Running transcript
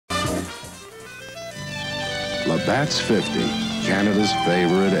Labatt's 50, Canada's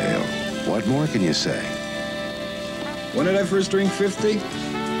favorite ale. What more can you say? When did I first drink 50?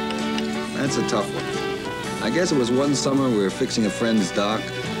 That's a tough one. I guess it was one summer we were fixing a friend's dock.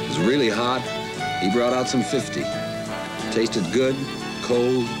 It was really hot. He brought out some 50. Tasted good,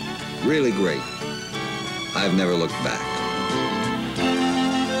 cold, really great. I've never looked back.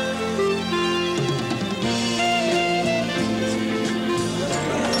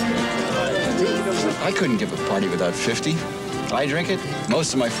 I couldn't give a party without 50. I drink it,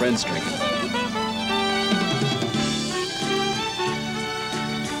 most of my friends drink it.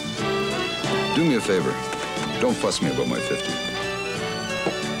 Do me a favor. Don't fuss me about my 50.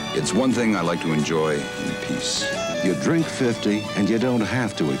 It's one thing I like to enjoy in peace. You drink 50, and you don't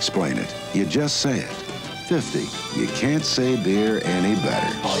have to explain it. You just say it. 50. You can't say beer any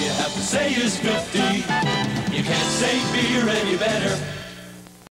better. All you have to say is 50. You can't say beer any better.